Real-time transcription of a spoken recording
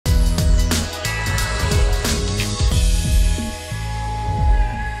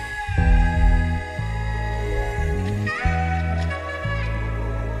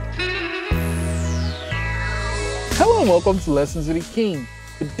welcome to Lessons with the King,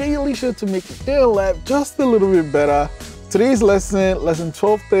 the daily show to make your daily life just a little bit better. Today's lesson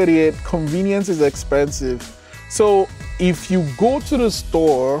 1238, convenience is expensive. So if you go to the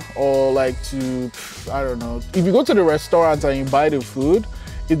store or if you go to the restaurant and you buy the food,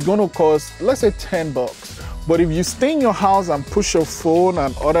 it's gonna cost, let's say $10. But if you stay in your house and push your phone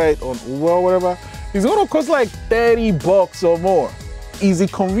and order it on Uber or whatever, it's gonna cost like $30 or more. Is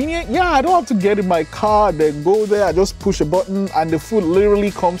it convenient? Yeah, I don't have to get in my car, then go there, I just push a button and the food literally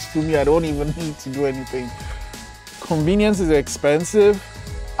comes to me. I don't even need to do anything. Convenience is expensive,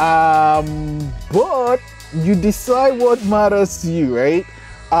 but you decide what matters to you, right?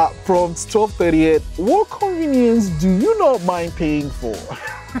 From 1238, what convenience do you not mind paying for?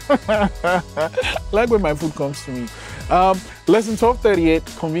 Like when my food comes to me. Lesson 1238,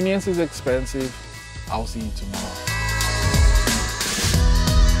 convenience is expensive. I'll see you tomorrow.